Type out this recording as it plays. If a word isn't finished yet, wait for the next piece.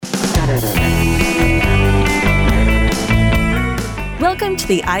Welcome to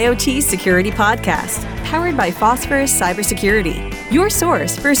the IoT Security Podcast, powered by Phosphorus Cybersecurity, your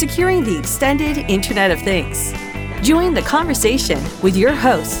source for securing the extended Internet of Things. Join the conversation with your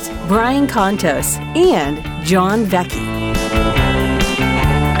hosts, Brian Contos and John Vecchi.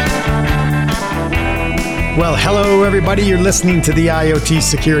 Well, hello, everybody. You're listening to the IoT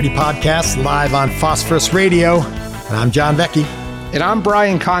Security Podcast live on Phosphorus Radio. And I'm John Vecchi. And I'm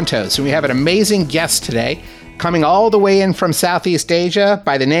Brian Contos. And we have an amazing guest today, coming all the way in from Southeast Asia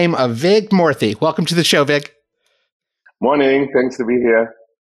by the name of Vig Moorthy. Welcome to the show, Vig. Morning. Thanks to be here.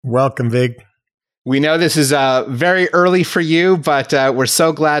 Welcome, Vig. We know this is very early for you, but we're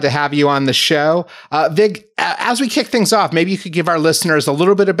so glad to have you on the show. Vig, as we kick things off, maybe you could give our listeners a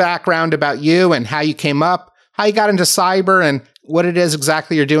little bit of background about you and how you came up, how you got into cyber, and what it is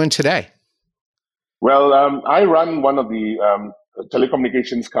exactly you're doing today. Well, I run one of the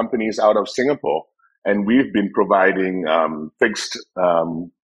telecommunications companies out of Singapore, and we've been providing fixed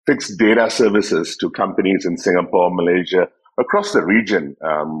data services to companies in Singapore, Malaysia, across the region,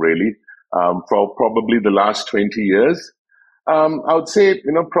 really. For probably the last 20 years. I would say,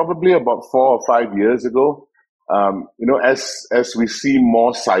 probably about 4 or 5 years ago, as we see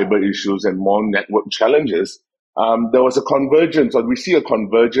more cyber issues and more network challenges, there was a convergence, or we see a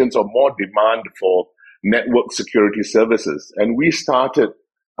convergence or more demand for network security services. And we started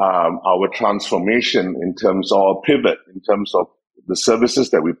our transformation in terms of pivot, in terms of the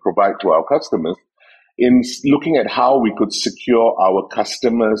services that we provide to our customers, in looking at how we could secure our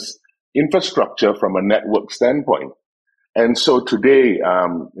customers' infrastructure from a network standpoint. And so today,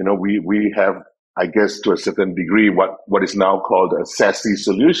 we have, I guess, to a certain degree, what is now called a SaaSy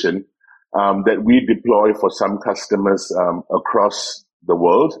solution that we deploy for some customers across the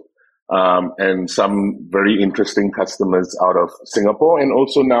world, and some very interesting customers out of Singapore, and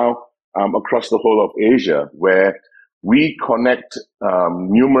also now across the whole of Asia, where we connect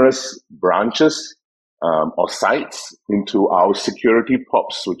numerous branches or sites into our security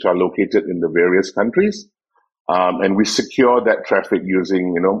POPs, which are located in the various countries. And we secure that traffic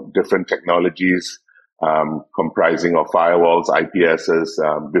using, different technologies, comprising of firewalls, IPSs,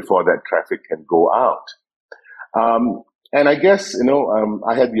 before that traffic can go out. And I guess,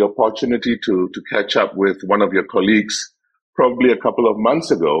 I had the opportunity to catch up with one of your colleagues probably a couple of months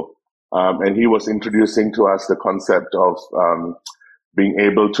ago. And he was introducing to us the concept of, being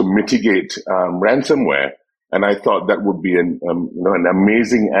able to mitigate ransomware, and I thought that would be an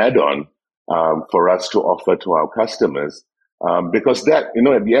amazing add-on for us to offer to our customers, because that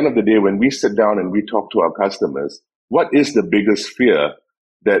at the end of the day, when we sit down and we talk to our customers, what is the biggest fear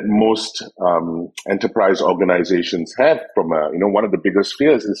that most enterprise organizations have? From one of the biggest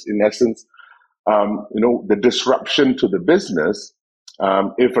fears is, in essence, the disruption to the business.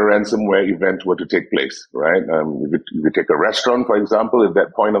 If a ransomware event were to take place, right? If you take a restaurant, for example, if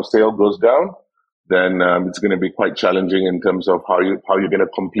that point of sale goes down, then it's going to be quite challenging in terms of how you're going to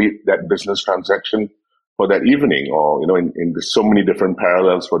complete that business transaction for that evening, or in so many different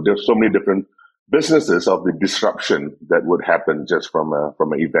parallels for so many different businesses of the disruption that would happen just from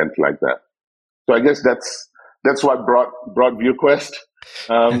an event like that. So I guess that's what brought ViewQuest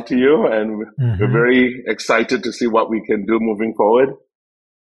to you, and we're very excited to see what we can do moving forward.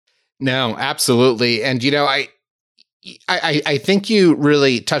 No, absolutely. And, I think you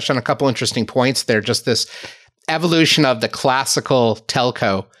really touched on a couple interesting points there. Just this evolution of the classical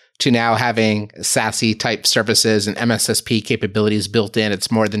telco to now having SaaSy type services and MSSP capabilities built in.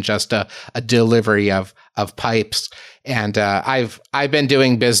 It's more than just a delivery of pipes. And I've been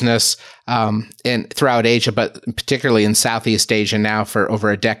doing business throughout Asia, but particularly in Southeast Asia now for over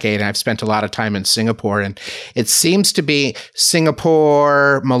a decade. And I've spent a lot of time in Singapore. And it seems to be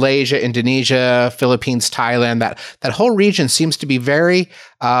Singapore, Malaysia, Indonesia, Philippines, Thailand, that whole region seems to be very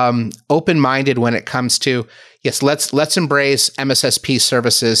open-minded when it comes to, yes, let's embrace MSSP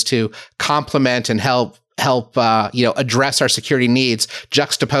services to complement and help address our security needs,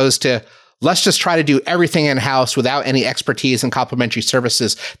 juxtaposed to, let's just try to do everything in-house without any expertise and complementary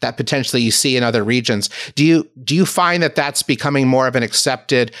services that potentially you see in other regions. Do you find that that's becoming more of an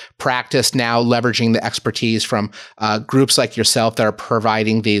accepted practice now, leveraging the expertise from groups like yourself that are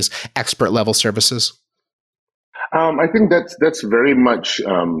providing these expert-level services? I think that's very much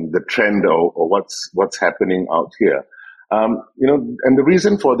the trend or what's happening out here. And the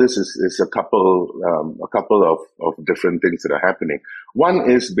reason for this is a couple of different things that are happening.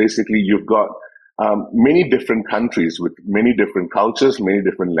 One is basically you've got many different countries with many different cultures, many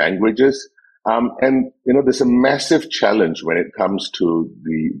different languages, and there's a massive challenge when it comes to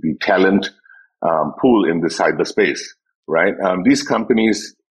the talent pool in the cyberspace, right? These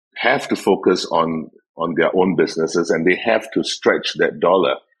companies have to focus on their own businesses, and they have to stretch that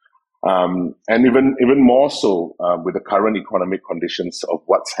dollar. And even more so with the current economic conditions of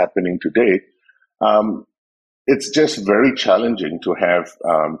what's happening today, it's just very challenging to have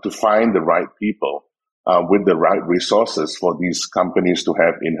to find the right people with the right resources for these companies to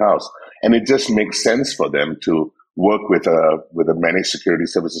have in-house. And it just makes sense for them to work with a managed security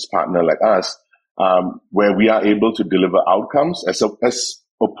services partner like us, where we are able to deliver outcomes as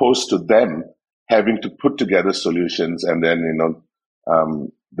opposed to them having to put together solutions and then,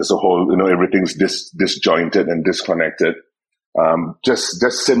 there's a whole, everything's disjointed and disconnected. Just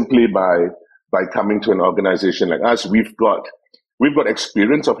simply by coming to an organization like us, we've got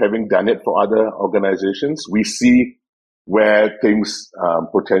experience of having done it for other organizations. We see where things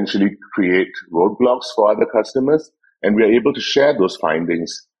potentially create roadblocks for other customers, and we are able to share those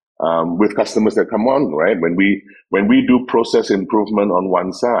findings with customers that come on, right? When we do process improvement on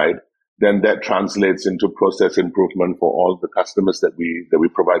one side, then that translates into process improvement for all the customers that we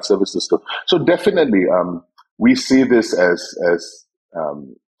provide services to. So definitely, we see this as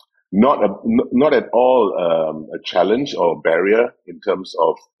not at all a challenge or barrier in terms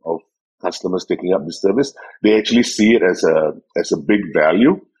of customers taking up the service. They actually see it as a big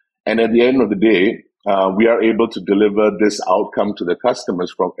value, and at the end of the day, we are able to deliver this outcome to the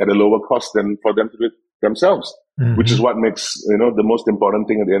customers at a lower cost than for them to do it themselves, which is what makes the most important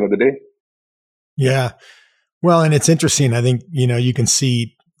thing at the end of the day. Yeah. Well, and it's interesting. I think, you can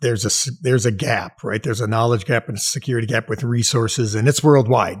see there's a gap, right? There's a knowledge gap and a security gap with resources, and it's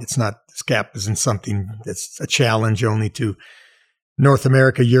worldwide. This gap isn't something that's a challenge only to North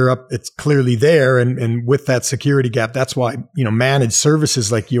America, Europe. It's clearly there. And with that security gap, that's why, managed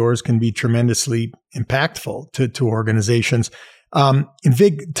services like yours can be tremendously impactful to organizations. And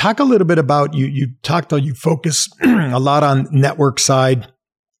Vig, talk a little bit about, you focus a lot on network side.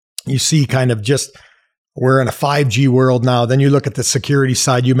 You see kind of just, we're in a 5G world now. Then you look at the security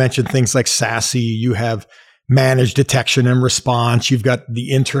side. You mentioned things like SaaSy. You have managed detection and response. You've got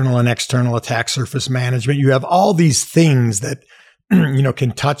the internal and external attack surface management. You have all these things that,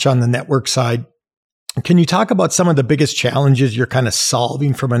 can touch on the network side. Can you talk about some of the biggest challenges you're kind of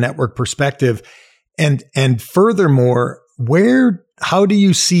solving from a network perspective? And furthermore, how do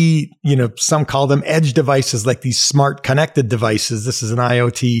you see, some call them edge devices, like these smart connected devices? This is an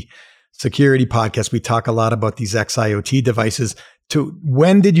IoT security podcast. We talk a lot about these XIoT devices.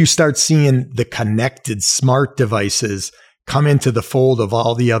 When did you start seeing the connected smart devices come into the fold of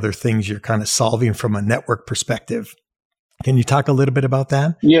all the other things you're kind of solving from a network perspective? Can you talk a little bit about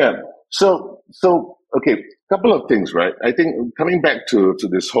that? Yeah. So okay, couple of things, right? I think coming back to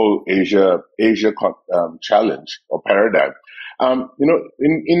this whole Asia challenge or paradigm.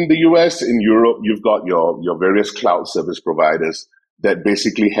 In the US, in Europe, you've got your various cloud service providers that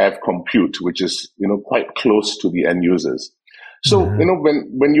basically have compute, which is, quite close to the end users. So,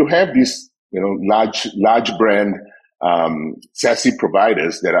 when you have these, large brand, SaaSy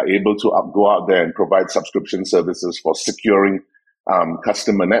providers that are able to go out there and provide subscription services for securing,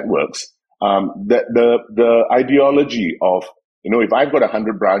 customer networks, the ideology of, if I've got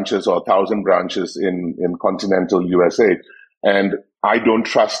 100 branches or 1,000 branches in continental USA, and I don't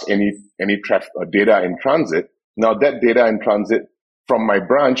trust any data in transit. Now that data in transit from my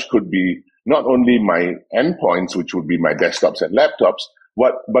branch could be not only my endpoints, which would be my desktops and laptops,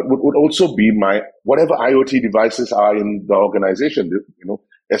 but would also be my whatever IoT devices are in the organization.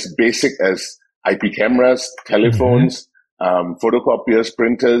 As basic as IP cameras, telephones, photocopiers,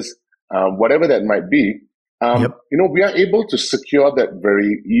 printers, whatever that might be. We are able to secure that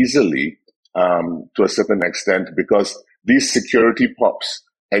very easily to a certain extent because these security POPs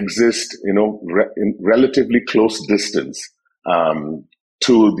exist, in relatively close distance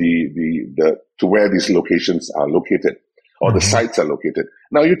to to where these locations are located or the sites are located.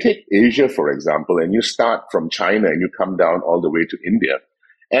 Now, you take Asia, for example, and you start from China and you come down all the way to India,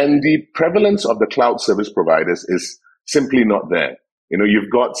 and the prevalence of the cloud service providers is simply not there.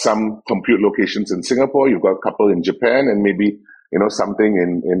 You've got some compute locations in Singapore, you've got a couple in Japan, and maybe something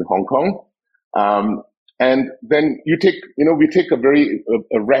in Hong Kong. And then we take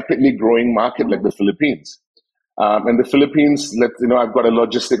a rapidly growing market like the Philippines. And the Philippines, I've got a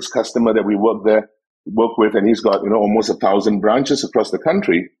logistics customer that we work with, and he's got, almost 1,000 branches across the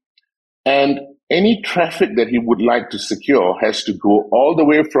country. And any traffic that he would like to secure has to go all the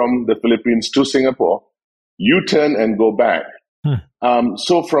way from the Philippines to Singapore, U-turn and go back.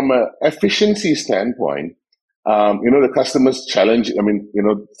 So from an efficiency standpoint, the customer's challenge,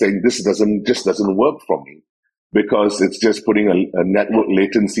 saying this doesn't work for me because it's just putting a network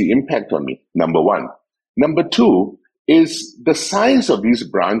latency impact on me, number one. Number two, is the size of these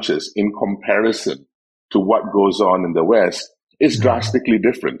branches in comparison to what goes on in the West is drastically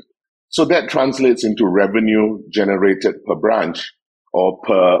different. So that translates into revenue generated per branch or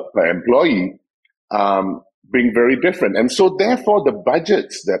per employee being very different. And so therefore the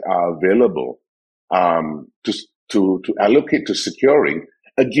budgets that are available to allocate to securing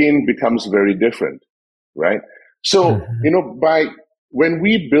again becomes very different, right? So, when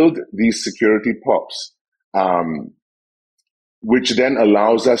we build these security POPs, which then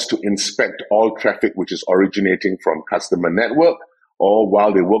allows us to inspect all traffic which is originating from customer network, or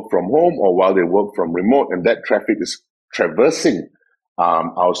while they work from home, or while they work from remote, and that traffic is traversing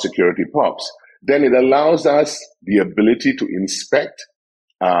our security POPs, then it allows us the ability to inspect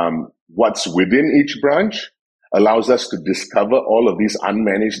what's within each branch, allows us to discover all of these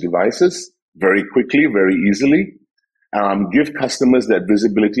unmanaged devices very quickly, very easily, give customers that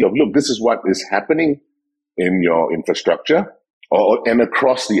visibility of, look, this is what is happening in your infrastructure and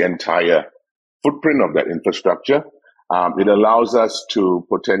across the entire footprint of that infrastructure. It allows us to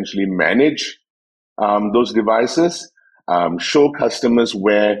potentially manage those devices, show customers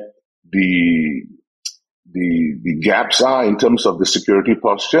where the gaps are in terms of the security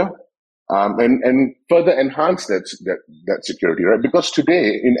posture, and further enhance that security, right? Because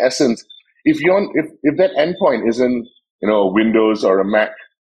today, in essence, if that endpoint isn't a Windows or a Mac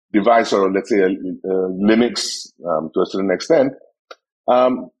device, or let's say a Linux to a certain extent,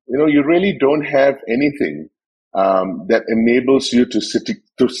 you really don't have anything that enables you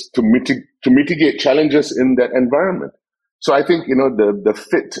to mitigate challenges in that environment. So I think the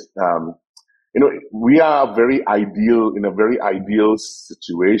fit. We are in a very ideal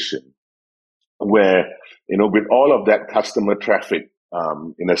situation where with all of that customer traffic,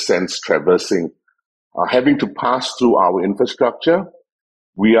 in a sense, traversing, having to pass through our infrastructure,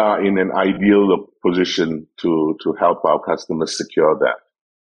 we are in an ideal position to help our customers secure that.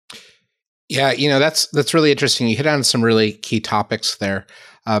 Yeah, that's really interesting. You hit on some really key topics there.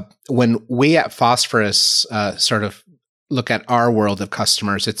 When we at Phosphorus sort of look at our world of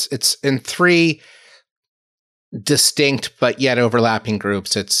customers, it's in three distinct but yet overlapping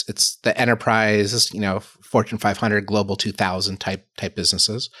groups. It's the enterprise, Fortune 500, Global 2000 type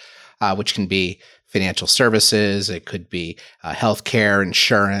businesses, which can be financial services, it could be healthcare,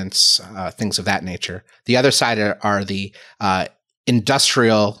 insurance, things of that nature. The other side are the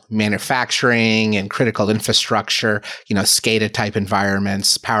industrial manufacturing and critical infrastructure, SCADA type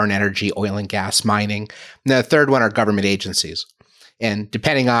environments, power and energy, oil and gas, mining. And the third one are government agencies. And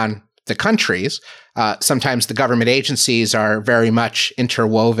depending on the countries, sometimes the government agencies are very much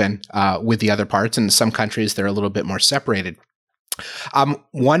interwoven with the other parts. And in some countries, they're a little bit more separated. I'm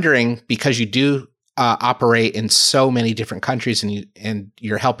wondering, because you do operate in so many different countries and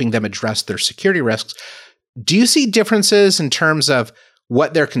you're helping them address their security risks, do you see differences in terms of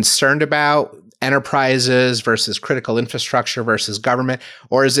what they're concerned about, enterprises versus critical infrastructure versus government?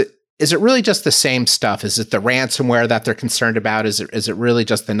 Or is it really just the same stuff? Is it the ransomware that they're concerned about? Is it really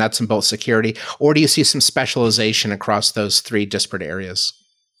just the nuts and bolts security? Or do you see some specialization across those three disparate areas?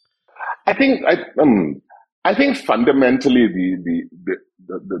 I think fundamentally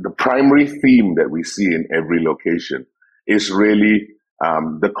the primary theme that we see in every location is really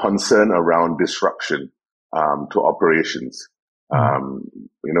the concern around disruption to operations. Whether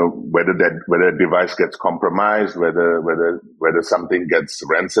a device gets compromised, whether something gets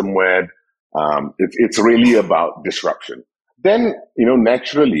ransomware, it's really about disruption. Then,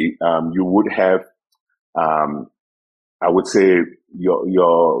 naturally, you would have, I would say,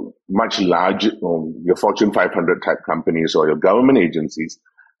 your much larger, your Fortune 500 type companies or your government agencies,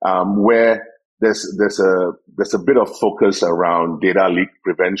 where there's a bit of focus around data leak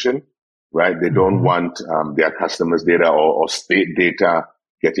prevention. Right? They don't want their customers' data or state data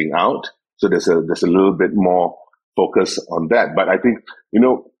getting out. So there's a little bit more focus on that. But I think,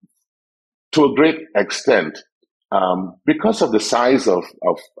 to a great extent, because of the size of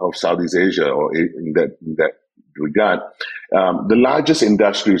Southeast Asia, or in that regard, the largest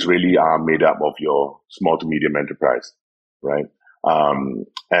industries really are made up of your small to medium enterprise, right?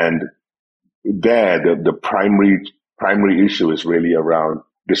 And there, the primary issue is really around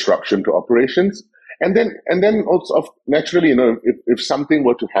disruption to operations. And then also naturally, if something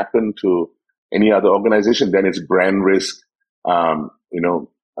were to happen to any other organization, then it's brand risk. The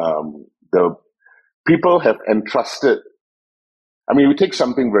people have entrusted. I mean, we take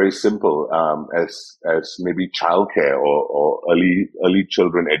something very simple, as maybe childcare or early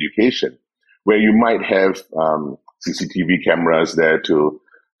children education, where you might have CCTV cameras there to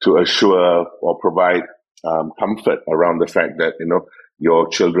assure or provide comfort around the fact that your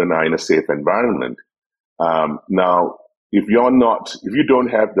children are in a safe environment. Now, if you don't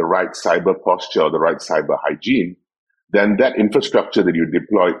have the right cyber posture or the right cyber hygiene, then that infrastructure that you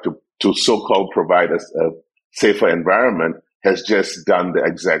deploy to so-called provide a safer environment has just done the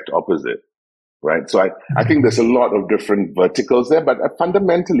exact opposite, right? So I think there's a lot of different verticals there, but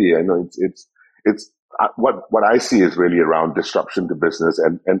fundamentally, I know it's what I see is really around disruption to business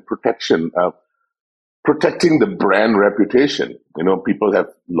and protection, protecting the brand reputation. People have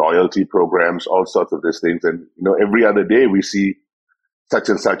loyalty programs, all sorts of these things. And, every other day we see such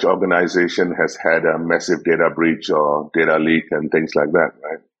and such organization has had a massive data breach or data leak and things like that,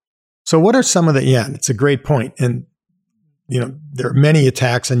 right? So what are some of it's a great point. And, there are many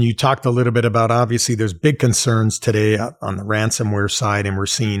attacks, and you talked a little bit about, obviously there's big concerns today on the ransomware side, and we're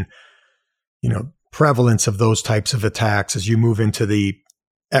seeing, prevalence of those types of attacks as you move into the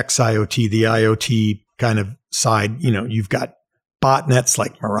XIoT, the IoT kind of side. You've got botnets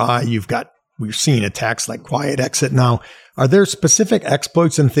like Mirai, we're seeing attacks like Quiet Exit now. Are there specific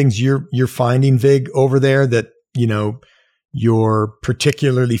exploits and things you're finding, Vig, over there that, you're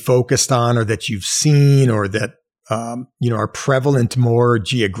particularly focused on, or that you've seen, or that, are prevalent more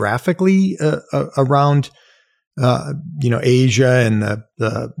geographically around, Asia and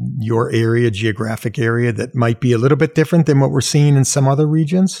your geographic area, that might be a little bit different than what we're seeing in some other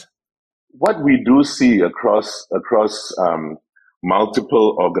regions? What we do see across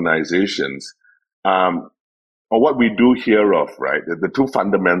multiple organizations, or what we do hear of, right? The two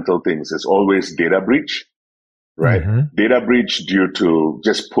fundamental things is always data breach, right? Mm-hmm. Data breach due to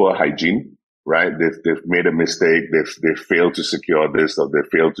just poor hygiene, right? They've made a mistake. They've failed to secure this, or they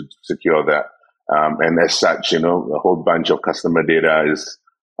failed to secure that. And as such, a whole bunch of customer data is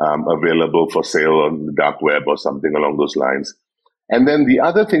available for sale on the dark web or something along those lines. And then the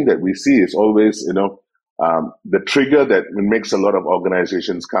other thing that we see is always, the trigger that makes a lot of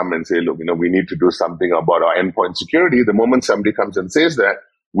organizations come and say, look, we need to do something about our endpoint security. The moment somebody comes and says that,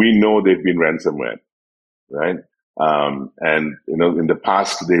 we know they've been ransomware, right? And, in the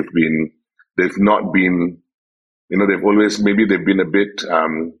past, they've not been, they've been a bit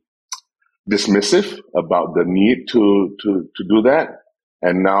dismissive about the need to do that.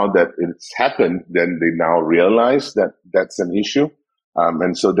 And now that it's happened, then they now realize that that's an issue.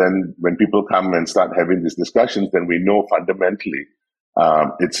 And so then when people come and start having these discussions, then we know fundamentally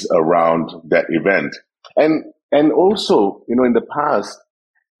it's around that event. And also, in the past,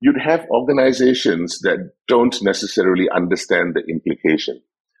 you'd have organizations that don't necessarily understand the implication.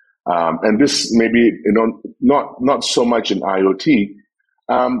 And this maybe, not so much in IoT,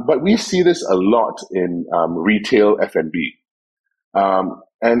 but we see this a lot in retail F&B.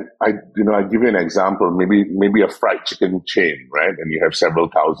 And I give you an example, maybe a fried chicken chain, right? And you have several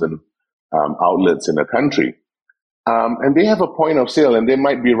thousand outlets in a country. And they have a point of sale, and they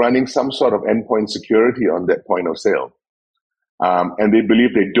might be running some sort of endpoint security on that point of sale. And they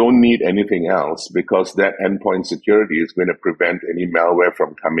believe they don't need anything else because that endpoint security is going to prevent any malware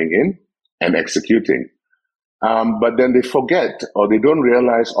from coming in and executing. But then they forget, or they don't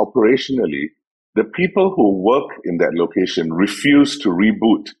realize operationally, the people who work in that location refuse to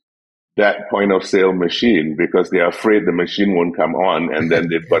reboot that point of sale machine because they are afraid the machine won't come on, and then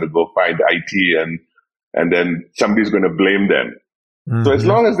they've got to go find IT and then somebody's going to blame them. Mm-hmm. So as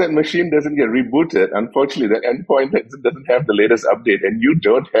long as that machine doesn't get rebooted, unfortunately, that endpoint doesn't have the latest update, and you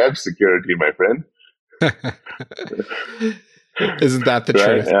don't have security, my friend. Isn't that the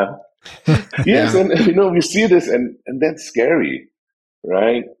truth? Yeah. Yes, yeah. And we see this, and that's scary,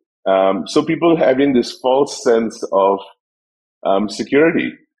 right? So people having this false sense of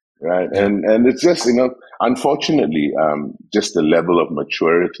security, right? Yeah. And it's just, unfortunately, just the level of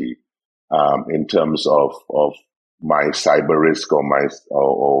maturity in terms of my cyber risk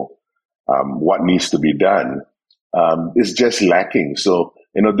or what needs to be done is just lacking. So,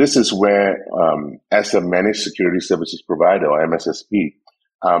 this is where, as a managed security services provider or MSSP,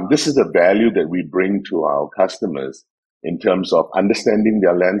 this is the value that we bring to our customers in terms of understanding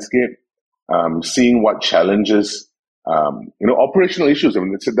their landscape, seeing what challenges, operational issues. I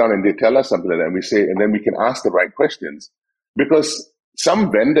mean, they sit down and they tell us something like that, and we say, and then we can ask the right questions, because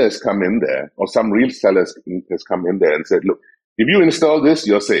some vendors come in there, or some resellers has come in there and said, look, if you install this,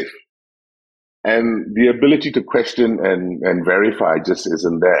 you're safe. And the ability to question and verify just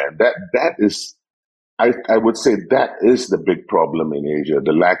isn't there. That is, I would say that is the big problem in Asia,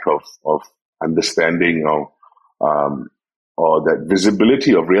 the lack of understanding or that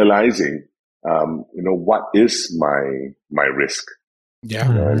visibility of realizing, what is my risk. Yeah.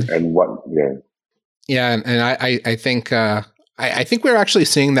 And what, yeah. Yeah. And I think, I think we're actually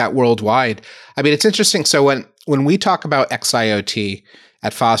seeing that worldwide. I mean, it's interesting. So when we talk about XIoT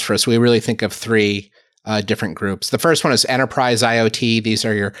at Phosphorus, we really think of three different groups. The first one is enterprise IoT. These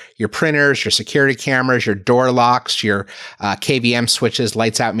are your printers, your security cameras, your door locks, your KVM switches,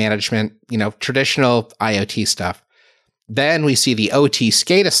 lights out management, traditional IoT stuff. Then we see the OT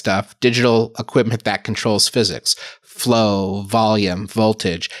SCADA stuff, digital equipment that controls physics, flow, volume,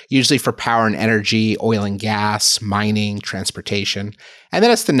 voltage, usually for power and energy, oil and gas, mining, transportation. And then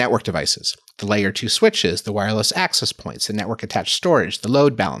it's the network devices, the layer 2 switches, the wireless access points, the network attached storage, the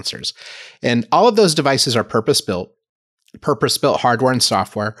load balancers. And all of those devices are purpose-built hardware and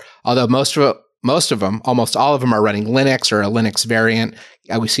software, although most of them, almost all of them are running Linux or a Linux variant.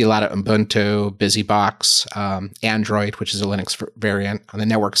 We see a lot of Ubuntu, BusyBox, Android, which is a Linux variant. On the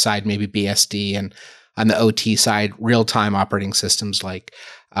network side, maybe BSD, and on the OT side, real-time operating systems like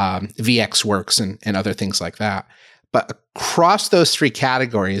VxWorks and other things like that. But across those three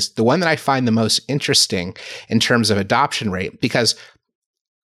categories, the one that I find the most interesting in terms of adoption rate, because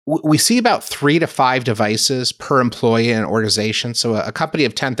we see about 3 to 5 devices per employee in an organization. So a company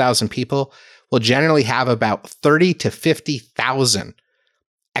of 10,000 people will generally have about 30 to 50,000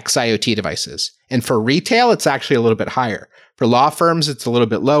 XIoT devices. And for retail, it's actually a little bit higher. For law firms, it's a little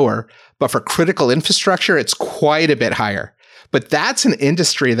bit lower. But for critical infrastructure, it's quite a bit higher. But that's an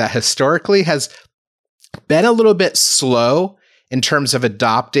industry that historically has been a little bit slow in terms of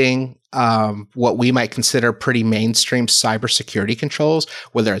adopting what we might consider pretty mainstream cybersecurity controls,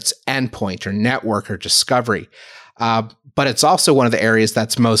 whether it's endpoint or network or discovery. But it's also one of the areas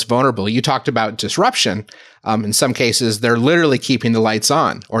that's most vulnerable. You talked about disruption. In some cases, they're literally keeping the lights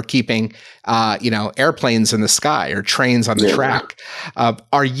on or keeping, airplanes in the sky or trains on the track.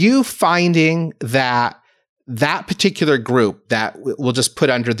 Are you finding that particular group that we'll just put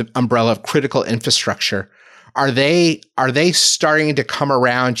under the umbrella of critical infrastructure, are they starting to come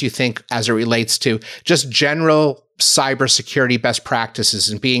around, you think, as it relates to just general cybersecurity best practices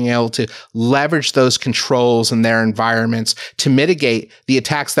and being able to leverage those controls in their environments to mitigate the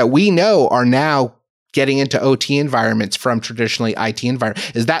attacks that we know are now getting into OT environments from traditionally IT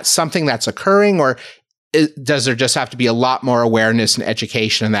environments? Is that something that's occurring, or does there just have to be a lot more awareness and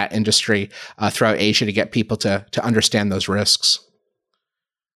education in that industry throughout Asia to get people to understand those risks?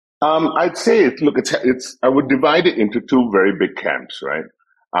 I'd say, I would divide it into two very big camps, right?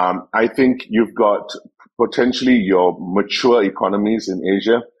 I think you've got potentially your mature economies in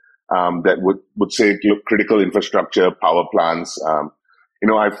Asia that would say critical infrastructure, power plants. I'm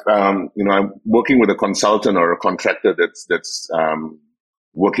working with a consultant or a contractor that's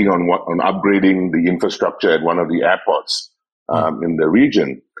working on upgrading the infrastructure at one of the airports in the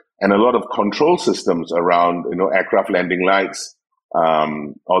region, and a lot of control systems around aircraft landing lights,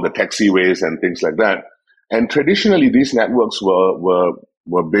 all the taxiways and things like that. And traditionally, these networks were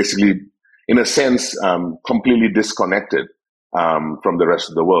basically, in a sense, completely disconnected from the rest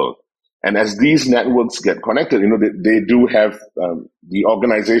of the world. And as these networks get connected, they do have the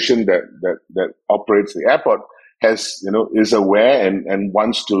organization that operates the airport is aware and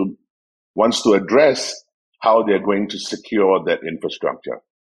wants to address how they're going to secure that infrastructure.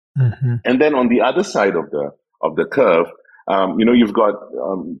 Mm-hmm. And then on the other side of the curve, you've got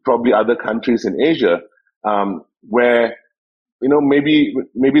probably other countries in Asia where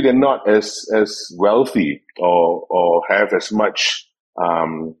maybe they're not as wealthy or have as much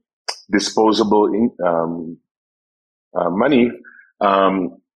disposable money,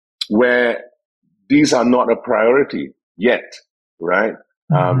 where these are not a priority yet, right?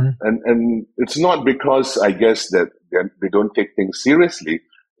 Mm-hmm. And it's not because, I guess, that they don't take things seriously.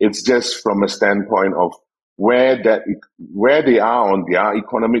 It's just from a standpoint of where they are on their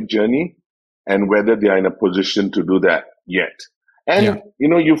economic journey and whether they are in a position to do that yet. And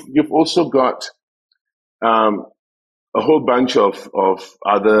you've also got a whole bunch of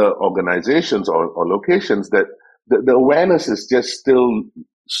other organizations or locations that the awareness is just still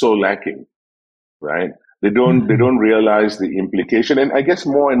so lacking, right? They don't realize the implication. And I guess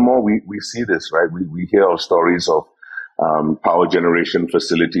more and more we see this, right? We hear of stories of power generation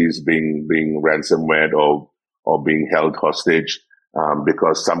facilities being ransomwared or being held hostage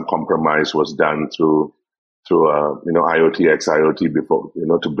because some compromise was done through IoT, XIoT before,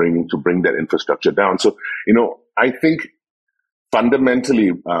 to bring that infrastructure down. So, I think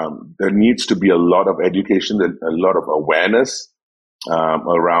fundamentally there needs to be a lot of education, a lot of awareness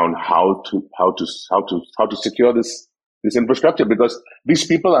around how to secure this infrastructure, because these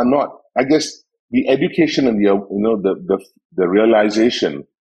people are not, I guess, the education and the realization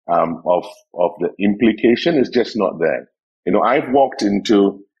of the implication is just not there. I've walked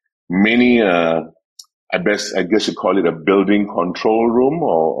into many I guess you call it a building control room,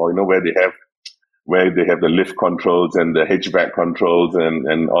 or where where they have the lift controls and the HVAC controls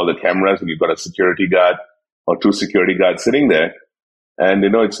and all the cameras, and you've got a security guard or 2 security guards sitting there. And,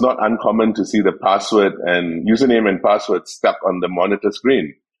 it's not uncommon to see the password and username and password stuck on the monitor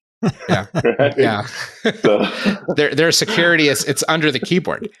screen. Yeah. Right? Yeah. So their security it's under the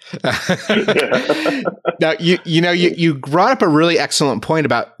keyboard. Now, you brought up a really excellent point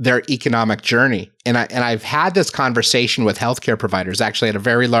about their economic journey. And I've had this conversation with healthcare providers, actually at a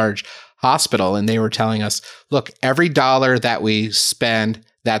very large hospital, and they were telling us, look, every dollar that we spend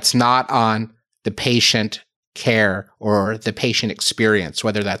that's not on the patient care or the patient experience,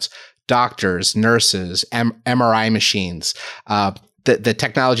 whether that's doctors, nurses, MRI machines, the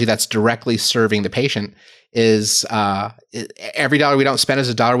technology that's directly serving the patient is every dollar we don't spend is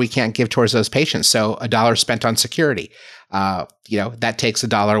a dollar we can't give towards those patients. So a dollar spent on security, that takes a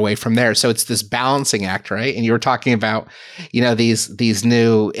dollar away from there. So it's this balancing act, right? And you were talking about, these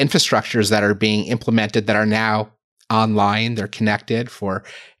new infrastructures that are being implemented that are now online. They're connected for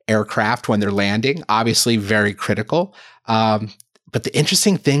aircraft when they're landing, obviously very critical. But the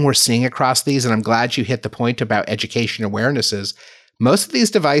interesting thing we're seeing across these, and I'm glad you hit the point about education awareness, is most of these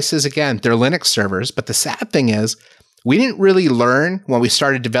devices, again, they're Linux servers. But the sad thing is, we didn't really learn when we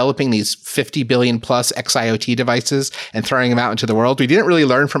started developing these 50 billion plus XIoT devices and throwing them out into the world. We didn't really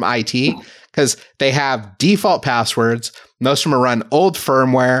learn from IT because they have default passwords. Most of them are run old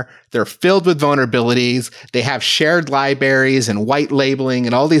firmware. They're filled with vulnerabilities. They have shared libraries and white labeling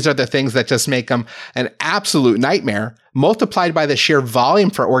and all these other things that just make them an absolute nightmare, multiplied by the sheer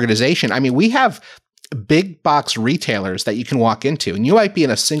volume for organization. I mean, we have big box retailers that you can walk into, and you might be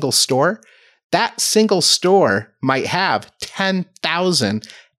in a single store. That single store might have 10,000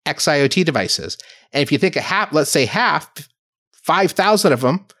 XIoT devices. And if you think of let's say 5,000 of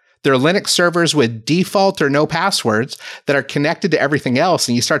them, they're Linux servers with default or no passwords that are connected to everything else.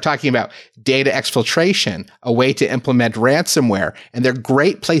 And you start talking about data exfiltration, a way to implement ransomware, and they're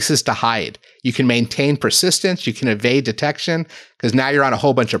great places to hide. You can maintain persistence. You can evade detection because now you're on a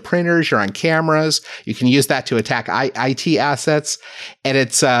whole bunch of printers. You're on cameras. You can use that to attack IT assets. And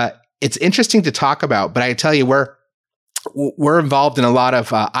it's interesting to talk about, but I tell you, we're involved in a lot of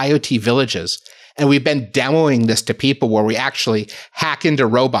IoT villages. And we've been demoing this to people where we actually hack into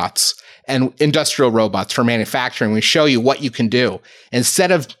robots and industrial robots for manufacturing. We show you what you can do.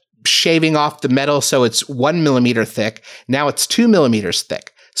 Instead of shaving off the metal so it's 1 millimeter thick, now it's 2 millimeters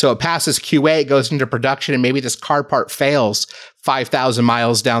thick. So it passes QA, it goes into production, and maybe this car part fails 5,000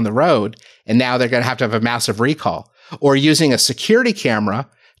 miles down the road. And now they're going to have a massive recall. Or using a security camera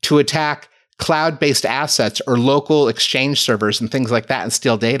to attack cloud-based assets or local exchange servers and things like that and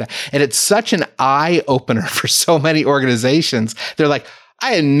steal data. And it's such an eye-opener for so many organizations. They're like,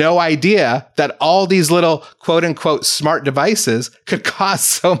 I had no idea that all these little quote-unquote smart devices could cause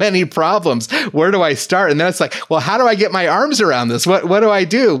so many problems. Where do I start? And then it's like, well, how do I get my arms around this? What do I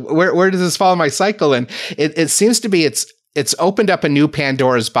do? Where does this fall in my cycle? And it seems to be it's opened up a new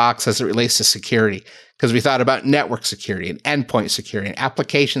Pandora's box as it relates to security. Because we thought about network security and endpoint security and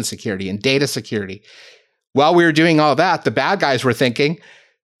application security and data security. While we were doing all that, the bad guys were thinking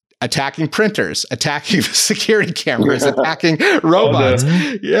attacking printers, attacking security cameras, attacking robots.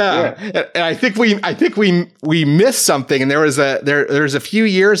 Yeah. And I think we missed something. And there's a few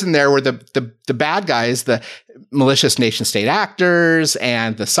years in there where the bad guys, the malicious nation state actors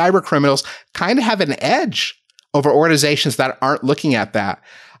and the cyber criminals kind of have an edge over organizations that aren't looking at that.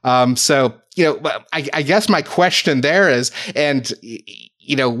 So, I guess my question there is, and,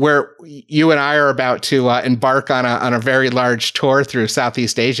 where you and I are about to embark on a very large tour through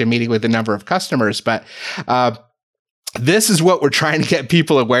Southeast Asia, meeting with a number of customers, but this is what we're trying to get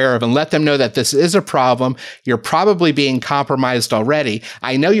people aware of and let them know that this is a problem. You're probably being compromised already.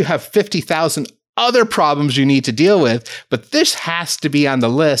 I know you have 50,000 other problems you need to deal with, but this has to be on the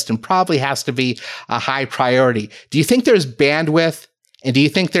list and probably has to be a high priority. Do you think there's bandwidth? And do you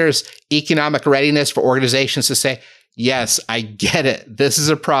think there's economic readiness for organizations to say, yes, I get it. This is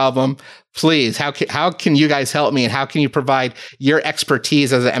a problem. Please, how can you guys help me? And how can you provide your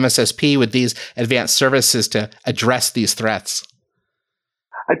expertise as an MSSP with these advanced services to address these threats?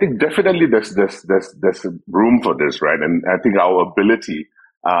 I think definitely there's room for this, right? And I think our ability,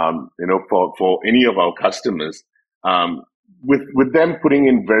 for any of our customers, with them putting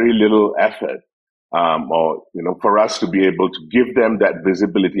in very little effort, for us to be able to give them that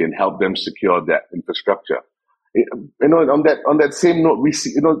visibility and help them secure that infrastructure. On that same note, we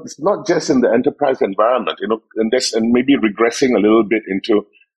see, it's not just in the enterprise environment, and maybe regressing a little bit into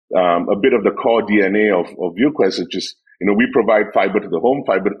a bit of the core DNA of ViewQuest, which is, we provide fiber to the home,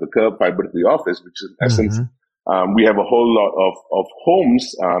 fiber to the curb, fiber to the office, which is in essence We have a whole lot of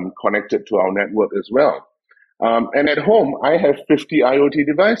homes connected to our network as well. And at home, I have 50 IoT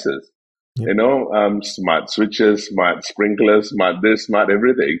devices. Yep. Smart switches, smart sprinklers, smart this, smart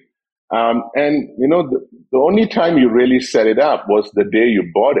everything. And the only time you really set it up was the day you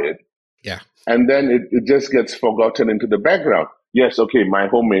bought it. Yeah. And then it just gets forgotten into the background. Yes, okay, my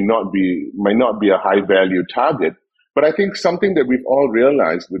home may not be a high value target, but I think something that we've all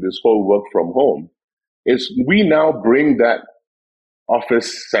realized with this whole work from home is we now bring that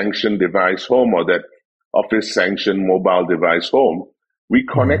office sanctioned device home, or that office sanctioned mobile device home. We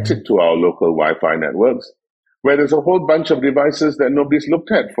connect it to our local Wi-Fi networks, where there's a whole bunch of devices that nobody's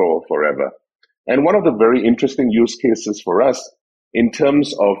looked at for forever. And one of the very interesting use cases for us in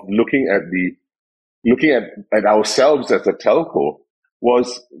terms of looking at ourselves as a telco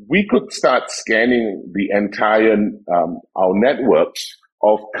was we could start scanning the entire our network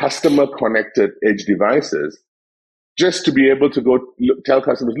of customer connected edge devices, just to be able to tell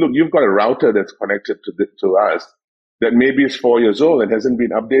customers, look, you've got a router that's connected to us that maybe is 4 years old and hasn't been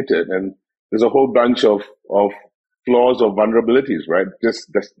updated, and there's a whole bunch of flaws or vulnerabilities, right?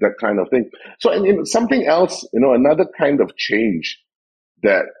 Just that kind of thing. So, and something else, another kind of change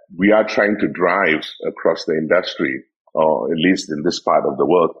that we are trying to drive across the industry, or at least in this part of the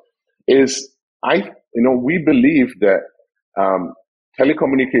world, is we believe that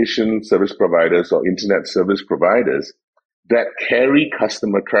telecommunication service providers or internet service providers that carry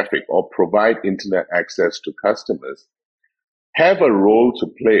customer traffic or provide internet access to customers have a role to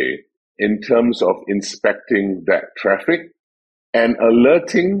play in terms of inspecting that traffic and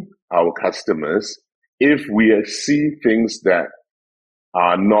alerting our customers if we see things that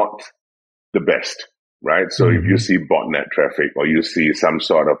are not the best, right? So if you see botnet traffic, or you see some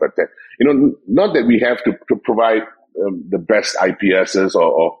sort of attack, not that we have to provide the best IPSs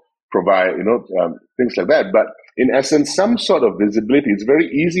or provide, things like that, but in essence, some sort of visibility. It's very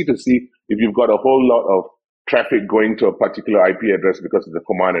easy to see if you've got a whole lot of traffic going to a particular IP address because of the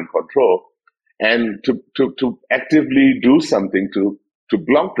command and control, and to actively do something to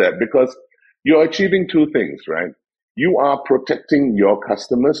block that, because you're achieving two things, right? You are protecting your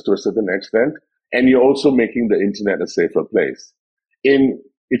customers to a certain extent, and you're also making the internet a safer place.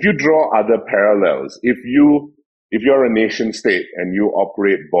 If you draw other parallels, if you're a nation state and you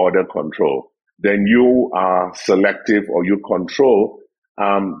operate border control, then you are selective, or you control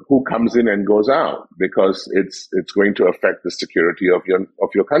who comes in and goes out, because it's going to affect the security of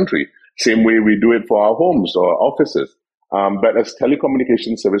your country. Same way we do it for our homes or offices. But as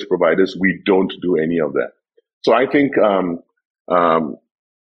telecommunication service providers, we don't do any of that. So I think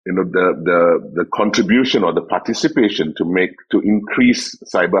the contribution or the participation to increase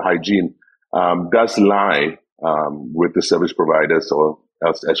cyber hygiene does lie with the service providers or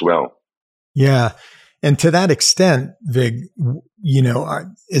else as well. Yeah. And to that extent, Vig,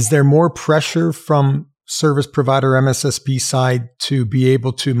 is there more pressure from service provider MSSP side to be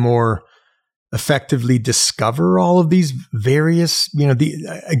able to more effectively discover all of these various,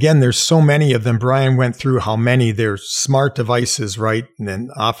 again, there's so many of them. Brian went through how many. They're smart devices, right? And then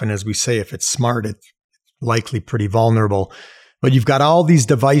often, as we say, if it's smart, it's likely pretty vulnerable. But you've got all these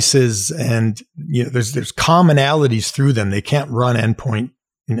devices, and there's commonalities through them. They can't run endpoint,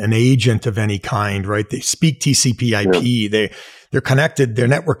 an agent of any kind, right? They speak TCP/IP. Yeah. They're connected. They're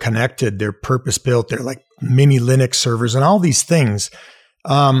network connected. They're purpose built. They're like mini Linux servers and all these things.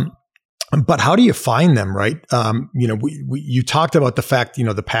 But how do you find them, right? You talked about the fact,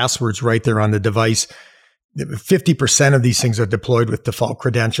 the password's right there on the device. 50% of these things are deployed with default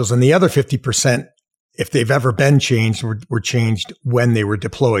credentials, and the other 50%, if they've ever been changed, were changed when they were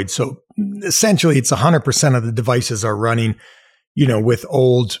deployed. So essentially, it's 100% of the devices are running, with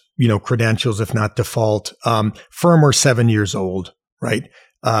old, credentials, if not default. Firmware 7 years old, right?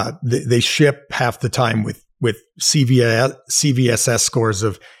 They ship half the time with CVSS scores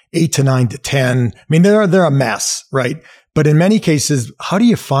of 8 to 9 to 10. I mean, they're a mess, right? But in many cases, how do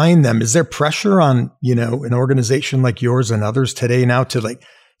you find them? Is there pressure on, an organization like yours and others today now to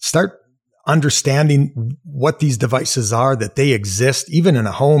start understanding what these devices are, that they exist even in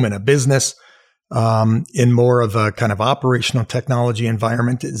a home, in a business, in more of a kind of operational technology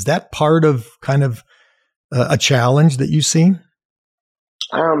environment? Is that part of kind of a challenge that you see?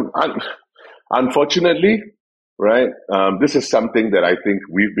 Unfortunately, right? This is something that I think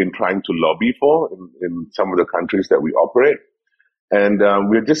we've been trying to lobby for in some of the countries that we operate. And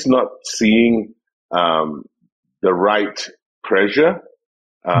we're just not seeing the right pressure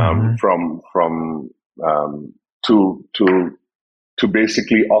to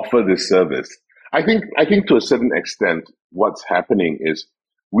basically offer this service. I think to a certain extent, what's happening is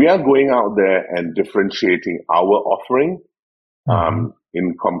we are going out there and differentiating our offering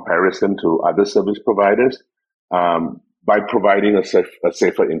in comparison to other service providers by providing a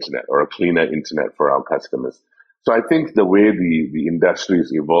safer internet or a cleaner internet for our customers. So I think the way the industry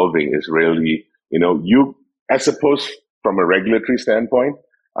is evolving is really, you, as opposed from a regulatory standpoint,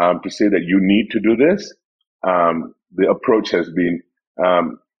 to say that you need to do this, the approach has been,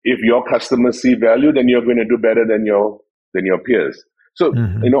 if your customers see value, then you're going to do better than your peers. So,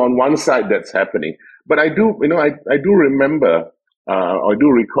 on one side that's happening, but I do remember, I do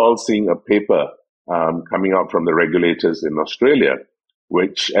recall seeing a paper coming out from the regulators in Australia,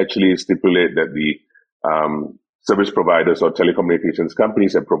 which actually stipulate that the service providers or telecommunications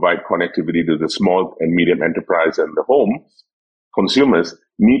companies that provide connectivity to the small and medium enterprise and the homes, consumers,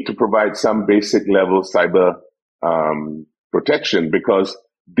 need to provide some basic level cyber protection, because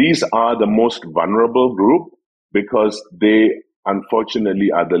these are the most vulnerable group, because they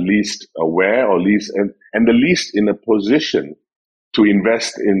unfortunately are the least aware or and the least in a position to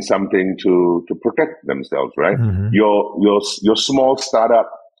invest in something to protect themselves, right? Your small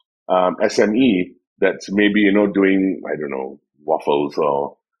startup SME that's maybe, doing, I don't know, waffles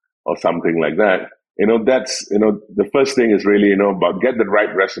or something like that. That's, the first thing is really, about get the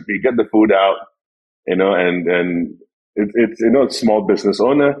right recipe, get the food out, and it's small business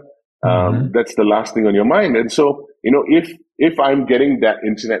owner. That's the last thing on your mind. And so, if I'm getting that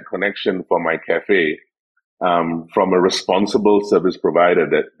internet connection for my cafe, from a responsible service provider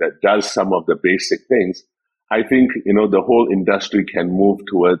that does some of the basic things, I think, the whole industry can move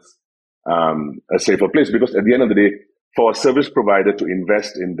towards a safer place, because at the end of the day, for a service provider to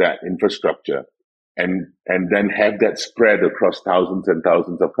invest in that infrastructure and then have that spread across thousands and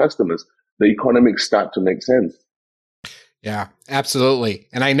thousands of customers, the economics start to make sense. Yeah, absolutely.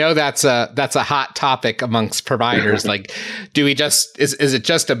 And I know that's a hot topic amongst providers. Like, do we is it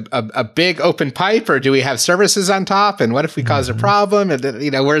just a big open pipe, or do we have services on top? And what if we cause a problem? And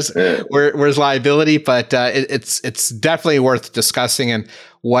where's liability? But it's definitely worth discussing. And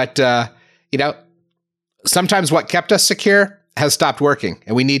what sometimes what kept us secure has stopped working,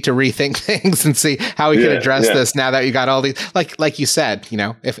 and we need to rethink things and see how we can address this now that you got all these, like you said,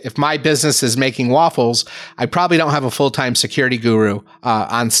 if my business is making waffles, I probably don't have a full-time security guru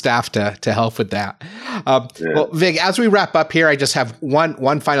on staff to help with that. Well, Vig, as we wrap up here, I just have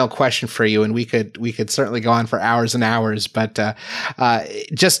one final question for you, and we could certainly go on for hours and hours, but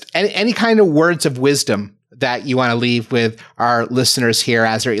just any kind of words of wisdom that you want to leave with our listeners here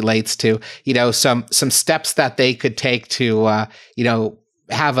as it relates to, some steps that they could take to,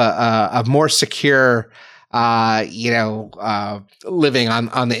 have a more secure, living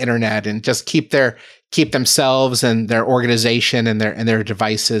on the internet, and just keep themselves and their organization and their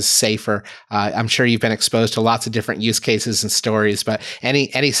devices safer. I'm sure you've been exposed to lots of different use cases and stories, but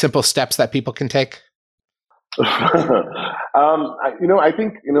any simple steps that people can take? I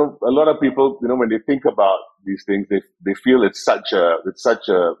think, a lot of people, when they think about these things, they feel it's such a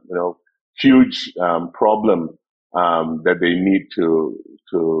huge problem that they need to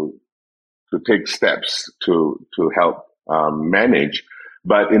take steps to help manage.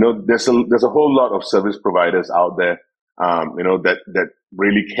 But there's a whole lot of service providers out there, that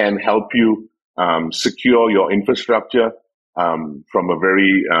really can help you secure your infrastructure from a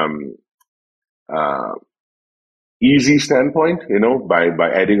very easy standpoint,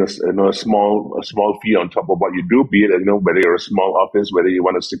 by adding a small fee on top of what you do, be it, whether you're a small office, whether you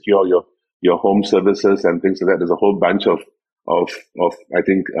want to secure your home services and things like that. There's a whole bunch of I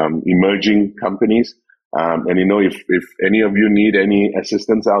think, emerging companies. And, if any of you need any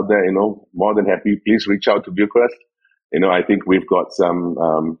assistance out there, more than happy, please reach out to Bucharest. I think we've got some,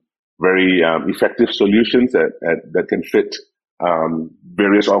 very, effective solutions that can fit,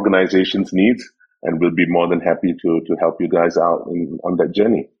 various organizations' needs. And we'll be more than happy to help you guys out on that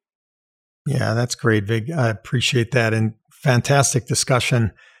journey. Yeah, that's great, Vig. I appreciate that, and fantastic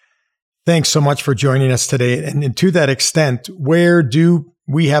discussion. Thanks so much for joining us today. And to that extent, where do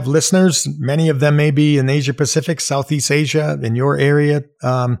we have listeners? Many of them may be in Asia Pacific, Southeast Asia, in your area.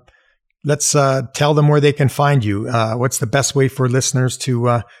 Let's tell them where they can find you. What's the best way for listeners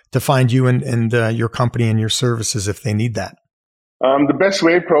to find you and your company and your services if they need that? The best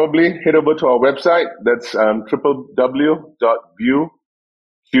way, probably head over to our website. That's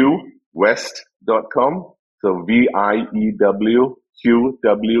www.viewqwest.com. So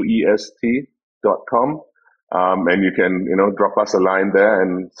VIEWQWEST.com. And you can, drop us a line there,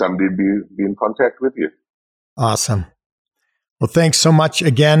 and somebody be in contact with you. Awesome. Well, thanks so much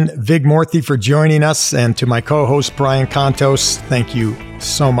again, Vig Moorthy, for joining us, and to my co-host Brian Contos. Thank you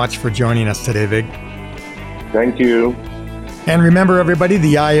so much for joining us today, Vig. Thank you. And remember, everybody,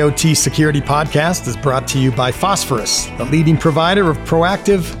 the IoT Security Podcast is brought to you by Phosphorus, the leading provider of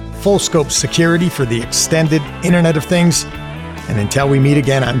proactive, full-scope security for the extended Internet of Things. And until we meet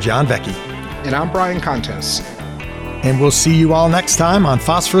again, I'm John Vecchi. And I'm Brian Contes. And we'll see you all next time on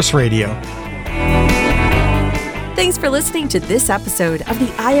Phosphorus Radio. Thanks for listening to this episode of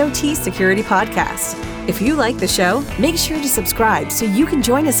the IoT Security Podcast. If you like the show, make sure to subscribe so you can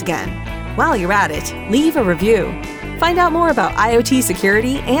join us again. While you're at it, leave a review. Find out more about IoT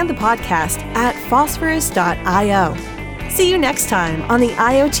security and the podcast at phosphorus.io. See you next time on the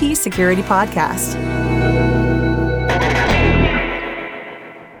IoT Security Podcast.